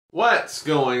What's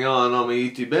going on my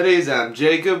YouTube buddies? I'm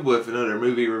Jacob with another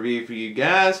movie review for you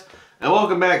guys, and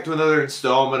welcome back to another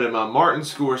installment in my Martin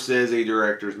Scorsese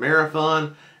Director's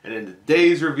Marathon. And in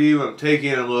today's review, I'm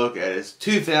taking a look at his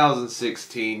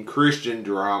 2016 Christian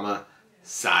drama,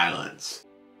 Silence.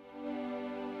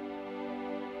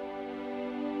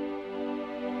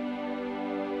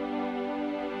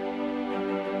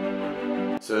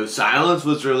 So Silence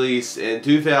was released in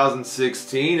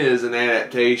 2016. It is an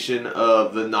adaptation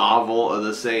of the novel of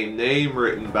the same name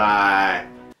written by,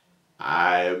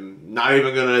 I'm not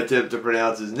even going to attempt to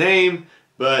pronounce his name,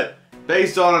 but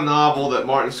based on a novel that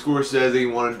Martin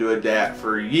Scorsese wanted to adapt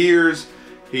for years.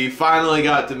 He finally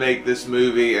got to make this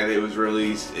movie, and it was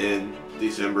released in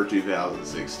December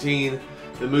 2016.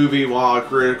 The movie, while a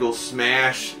critical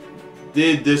smash,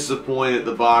 did disappoint at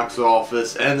the box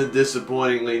office, and the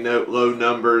disappointingly low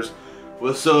numbers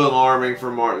was so alarming for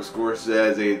Martin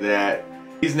Scorsese that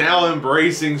he's now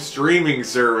embracing streaming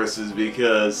services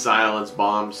because Silence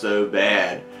bombed so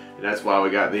bad. And that's why we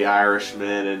got The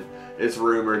Irishman, and it's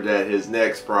rumored that his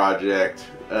next project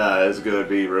is going to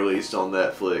be released on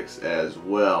Netflix as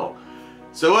well.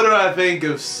 So what do I think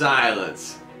of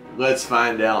Silence? Let's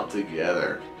find out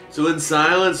together. So in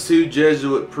Silence, two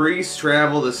Jesuit priests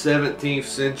travel to 17th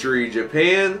century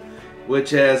Japan, which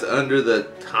has under the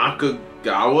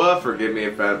Tokugawa, forgive me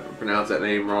if I pronounce that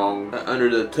name wrong, under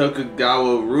the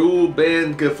Tokugawa rule,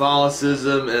 banned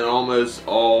Catholicism and almost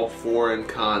all foreign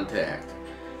contact.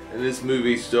 And this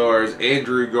movie stars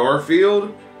Andrew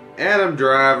Garfield, Adam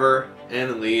Driver,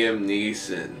 and Liam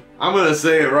Neeson. I'm going to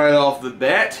say it right off the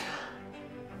bat,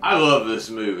 I love this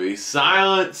movie.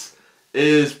 Silence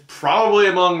is probably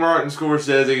among Martin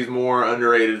Scorsese's more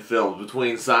underrated films,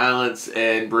 between Silence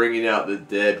and Bringing Out the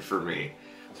Dead for me.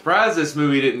 Surprised this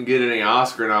movie didn't get any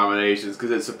Oscar nominations,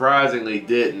 because it surprisingly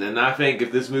didn't. And I think if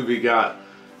this movie got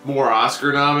more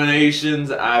Oscar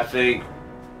nominations, I think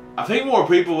more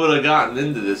people would have gotten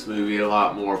into this movie a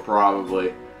lot more,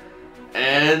 probably.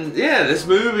 And yeah, this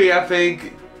movie, I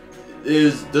think,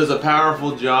 does a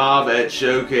powerful job at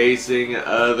showcasing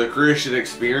the Christian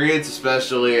experience,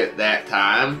 especially at that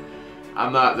time.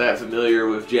 I'm not that familiar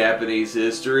with Japanese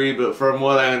history, but from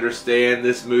what I understand,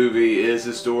 this movie is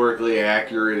historically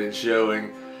accurate in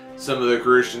showing some of the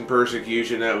Christian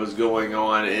persecution that was going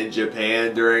on in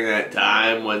Japan during that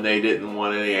time, when they didn't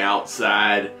want any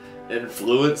outside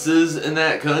influences in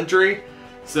that country.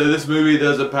 So this movie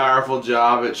does a powerful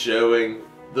job at showing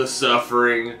the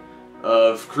suffering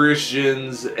of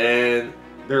Christians and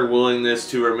their willingness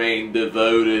to remain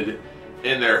devoted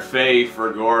in their faith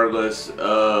regardless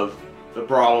of the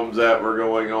problems that were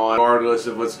going on, regardless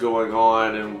of what's going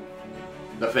on, and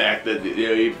the fact that, you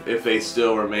know, if they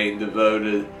still remain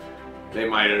devoted, they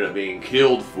might end up being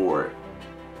killed for it.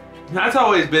 That's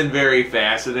always been very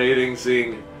fascinating,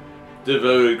 seeing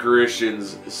devoted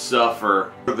Christians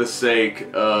suffer for the sake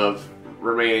of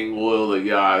remaining loyal to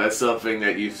God. That's something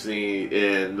that you see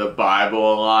in the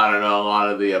Bible a lot. I know a lot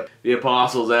of the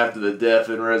apostles after the death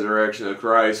and resurrection of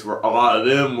Christ, a lot of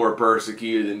them were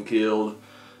persecuted and killed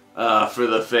for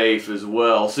the faith as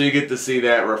well. So you get to see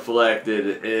that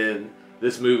reflected in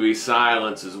this movie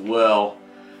Silence as well.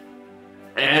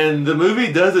 And the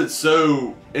movie does it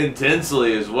so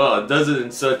intensely as well. It does it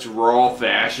in such raw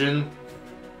fashion.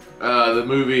 The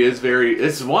movie is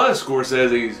it's one of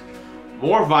Scorsese's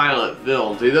more violent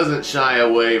films. He doesn't shy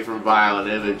away from violent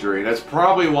imagery, and that's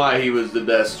probably why he was the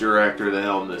best director to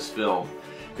helm this film,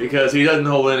 because he doesn't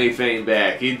hold anything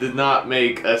back. He did not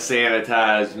make a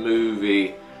sanitized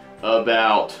movie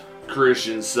about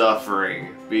Christian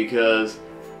suffering, because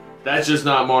that's just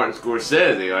not Martin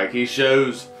Scorsese. Like, he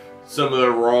shows some of the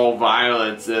raw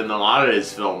violence in a lot of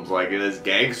his films, like in his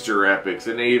gangster epics,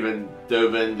 and he even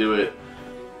dove into it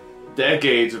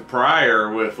decades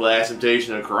prior with Last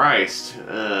Temptation of Christ.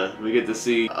 We get to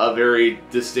see a very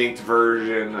distinct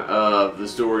version of the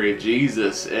story of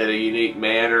Jesus in a unique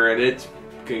manner, and it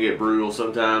can get brutal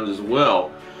sometimes as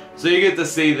well. So you get to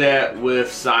see that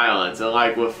with Silence, and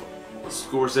like with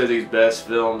Scorsese's best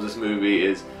films, this movie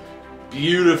is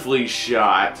beautifully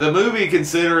shot. The movie,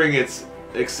 considering its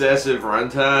excessive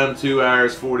runtime, 2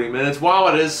 hours 40 minutes, while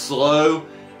it is slow,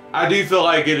 I do feel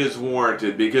like it is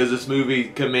warranted, because this movie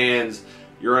commands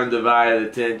your undivided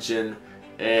attention,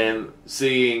 and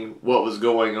seeing what was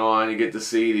going on, you get to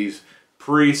see these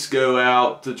priests go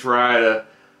out to try to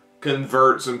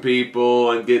convert some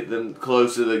people and get them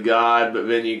closer to God, but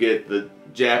then you get the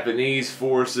Japanese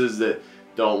forces that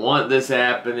don't want this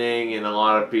happening, and a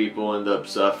lot of people end up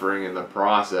suffering in the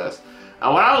process.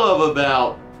 And what I love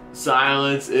about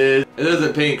Silence is it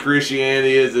doesn't paint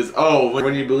Christianity as this, oh,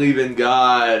 when you believe in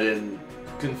God and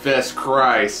confess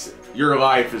Christ, your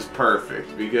life is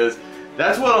perfect, because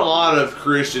that's what a lot of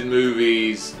Christian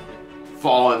movies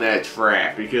fall in that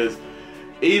trap, because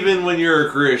even when you're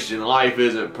a Christian, life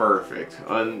isn't perfect.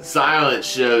 And Silence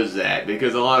shows that,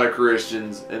 because a lot of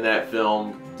Christians in that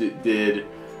film did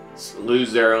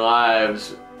lose their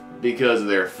lives because of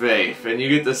their faith. And you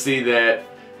get to see that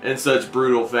in such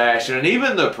brutal fashion. And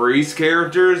even the priest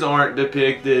characters aren't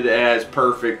depicted as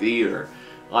perfect either.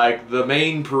 Like, the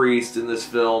main priest in this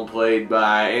film, played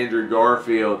by Andrew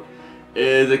Garfield,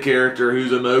 is a character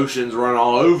whose emotions run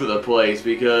all over the place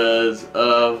because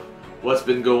of what's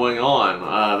been going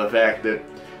on. The fact that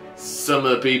some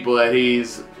of the people that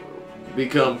he's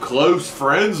become close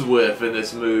friends with in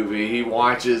this movie, he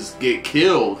watches get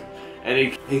killed, and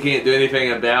he can't do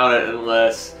anything about it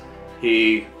unless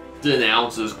he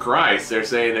denounces Christ. They're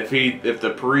saying if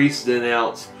the priests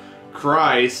denounce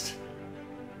Christ,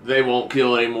 they won't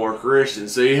kill any more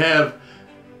Christians. So you have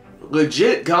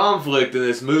legit conflict in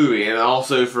this movie, and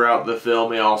also throughout the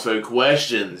film he also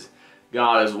questions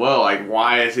God as well. Like,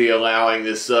 why is he allowing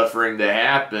this suffering to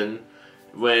happen,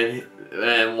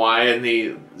 and why isn't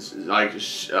he, like,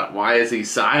 why is he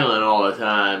silent all the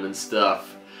time and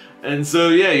stuff? And so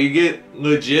yeah, you get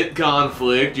legit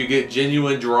conflict, you get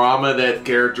genuine drama that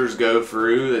characters go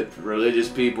through, that religious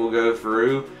people go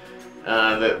through,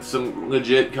 that some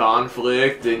legit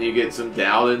conflict, and you get some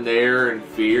doubt in there and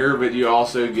fear, but you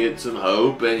also get some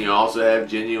hope, and you also have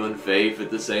genuine faith at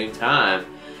the same time.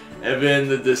 And then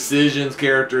the decisions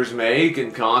characters make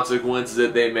and consequences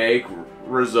that they make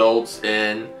results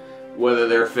in whether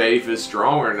their faith is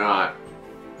strong or not.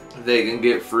 They can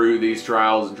get through these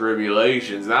trials and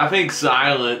tribulations. And I think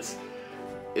Silence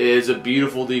is a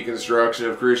beautiful deconstruction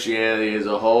of Christianity as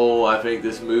a whole. I think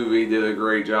this movie did a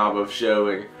great job of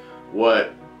showing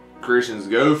what Christians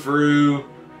go through,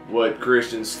 what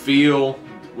Christians feel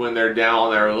when they're down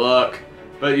on their luck,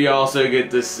 but you also get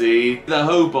to see the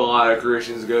hope a lot of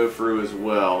Christians go through as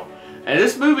well. And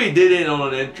this movie did it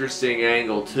on an interesting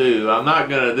angle too. I'm not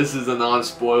gonna, this is a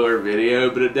non-spoiler video,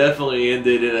 but it definitely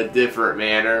ended in a different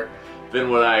manner than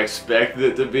what I expected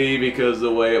it to be because of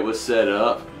the way it was set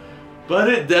up. But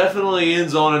it definitely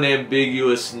ends on an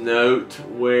ambiguous note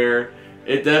where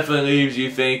it definitely leaves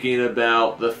you thinking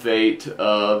about the fate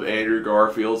of Andrew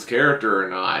Garfield's character or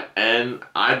not. And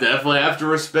I definitely have to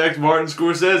respect Martin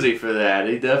Scorsese for that.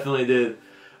 He definitely did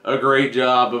a great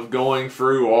job of going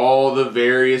through all the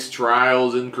various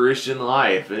trials in Christian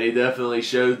life. And he definitely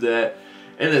showed that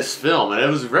in this film. And it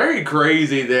was very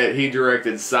crazy that he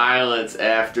directed Silence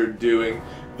after doing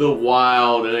the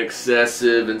wild and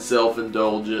excessive and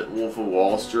self-indulgent Wolf of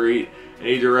Wall Street. And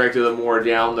he directed a more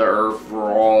down-to-earth,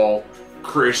 raw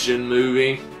Christian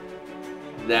movie.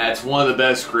 That's one of the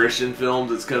best Christian films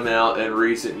that's come out in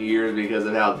recent years because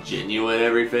of how genuine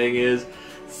everything is.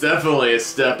 It's definitely a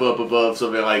step up above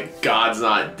something like God's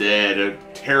Not Dead, a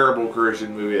terrible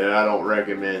Christian movie that I don't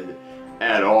recommend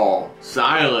at all.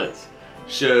 Silence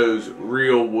shows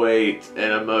real weight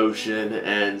and emotion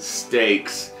and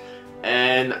stakes,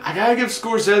 and I gotta give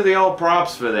Scorsese all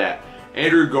props for that.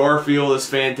 Andrew Garfield is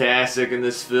fantastic in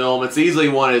this film. It's easily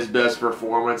one of his best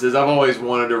performances. I've always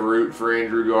wanted to root for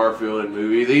Andrew Garfield in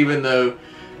movies, even though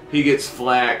he gets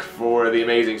flack for the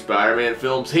Amazing Spider-Man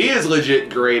films. He is legit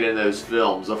great in those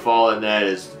films. The flaw in that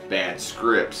is bad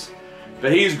scripts.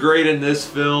 But he's great in this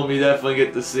film. You definitely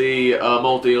get to see a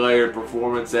multi-layered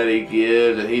performance that he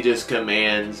gives, and he just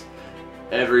commands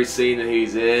every scene that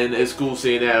he's in. It's cool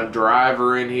seeing Adam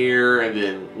Driver in here, and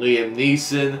then Liam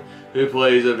Neeson, who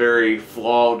plays a very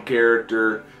flawed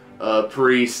character, a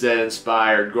priest that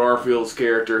inspired Garfield's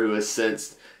character, who has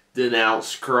since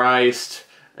denounced Christ.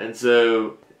 And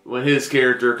so when his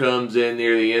character comes in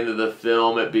near the end of the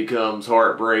film, it becomes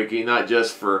heartbreaking, not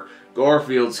just for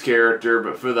Garfield's character,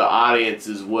 but for the audience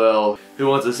as well, who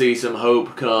wants to see some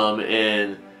hope come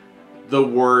in the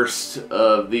worst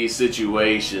of these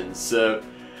situations. So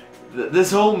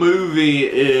this whole movie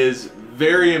is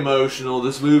very emotional.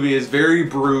 This movie is very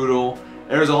brutal.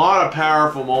 There's a lot of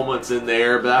powerful moments in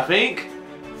there, but I think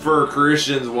for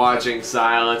Christians watching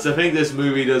Silence, I think this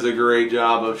movie does a great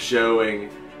job of showing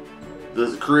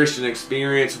the Christian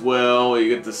experience well.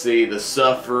 You get to see the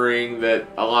suffering that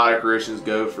a lot of Christians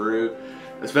go through,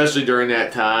 especially during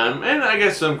that time. And I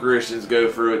guess some Christians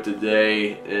go through it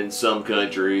today in some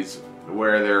countries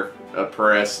where they're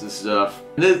oppressed and stuff.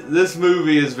 This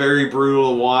movie is very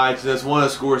brutal to watch. That's one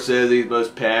of Scorsese's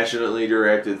most passionately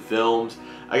directed films.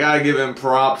 I gotta give him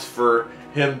props for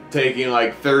him taking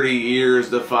like 30 years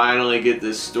to finally get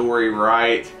this story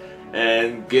right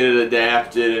and get it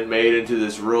adapted and made into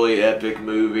this really epic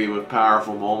movie with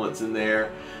powerful moments in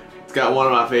there. It's got one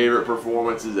of my favorite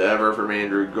performances ever from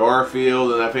Andrew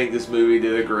Garfield, and I think this movie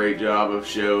did a great job of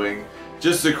showing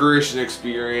just the Christian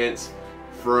experience,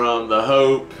 from the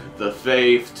hope, the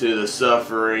faith, to the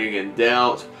suffering and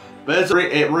doubt. But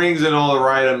it rings in all the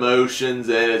right emotions,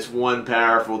 and it's one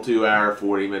powerful 2-hour,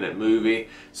 40-minute movie.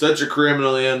 Such a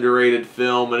criminally underrated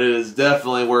film, and it is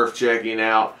definitely worth checking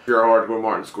out if you're a hardcore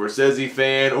Martin Scorsese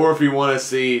fan, or if you want to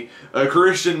see a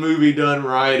Christian movie done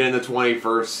right in the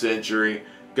 21st century.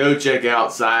 Go check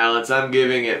out Silence. I'm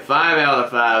giving it 5 out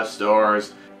of 5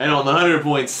 stars, and on the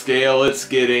 100-point scale, it's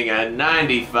getting a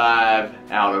 95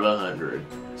 out of 100.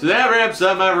 So that wraps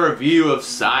up my review of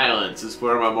Silence as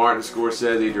part of my Martin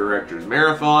Scorsese Director's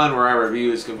Marathon, where I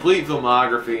review his complete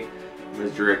filmography from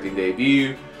his directing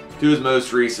debut to his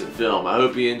most recent film. I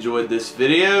hope you enjoyed this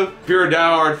video. If you're a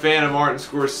diehard fan of Martin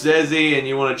Scorsese and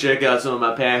you want to check out some of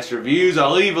my past reviews,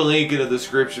 I'll leave a link in the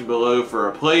description below for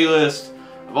a playlist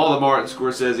of all the Martin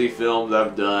Scorsese films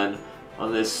I've done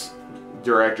on this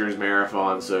Director's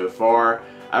Marathon so far.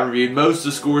 I reviewed most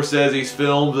of Scorsese's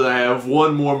films, and I have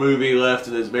one more movie left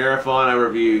in this marathon. I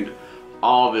reviewed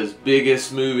all of his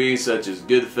biggest movies, such as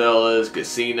Goodfellas,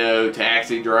 Casino,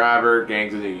 Taxi Driver,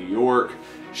 Gangs of New York,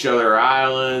 Shutter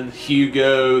Island,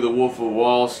 Hugo, The Wolf of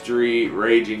Wall Street,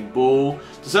 Raging Bull,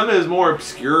 to some of his more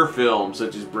obscure films,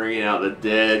 such as Bringing Out the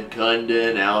Dead,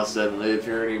 Kundun, Alice Doesn't Live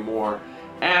Here Anymore,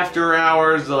 After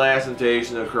Hours, The Last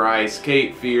Temptation of Christ,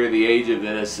 Cape Fear, The Age of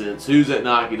Innocence, Who's That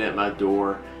Knocking at My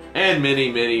Door, and many,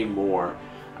 many more.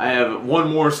 I have one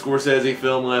more Scorsese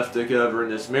film left to cover in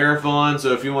this marathon,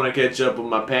 so if you want to catch up on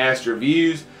my past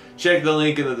reviews, check the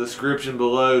link in the description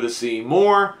below to see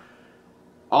more.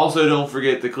 Also, don't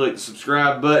forget to click the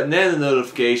subscribe button and the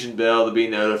notification bell to be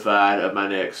notified of my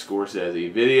next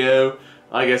Scorsese video.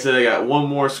 Like I said, I got one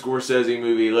more Scorsese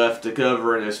movie left to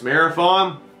cover in this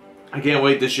marathon. I can't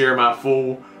wait to share my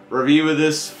full review of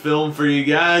this film for you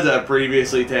guys. I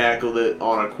previously tackled it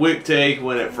on a quick take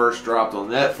when it first dropped on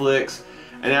Netflix,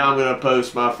 and now I'm going to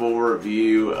post my full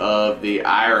review of The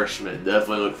Irishman.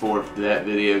 Definitely look forward to that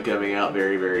video coming out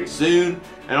very, very soon.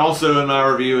 And also in my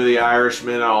review of The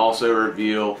Irishman, I'll also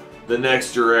reveal the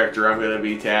next director I'm going to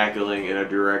be tackling in a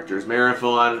director's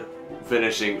marathon, when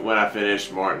I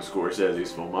finish Martin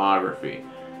Scorsese's filmography.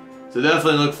 So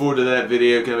definitely look forward to that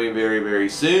video coming very, very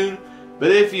soon.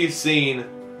 But if you've seen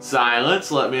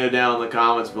Silence, let me know down in the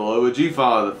comments below. Would you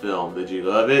follow the film? Did you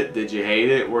love it? Did you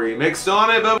hate it? Were you mixed on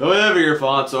it? But whatever your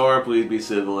thoughts are, please be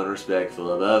civil and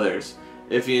respectful of others.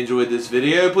 If you enjoyed this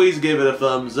video, please give it a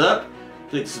thumbs up.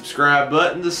 Click the subscribe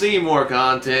button to see more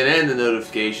content, and the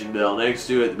notification bell next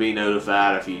to it to be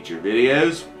notified of future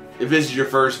videos. If this is your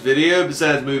first video,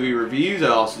 besides movie reviews, I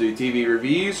also do TV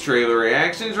reviews, trailer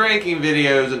reactions, ranking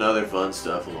videos, and other fun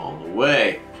stuff along the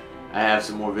way. I have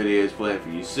some more videos planned for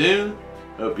you soon.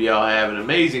 Hope y'all have an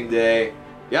amazing day.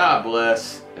 God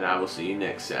bless, and I will see you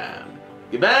next time.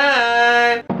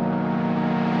 Goodbye!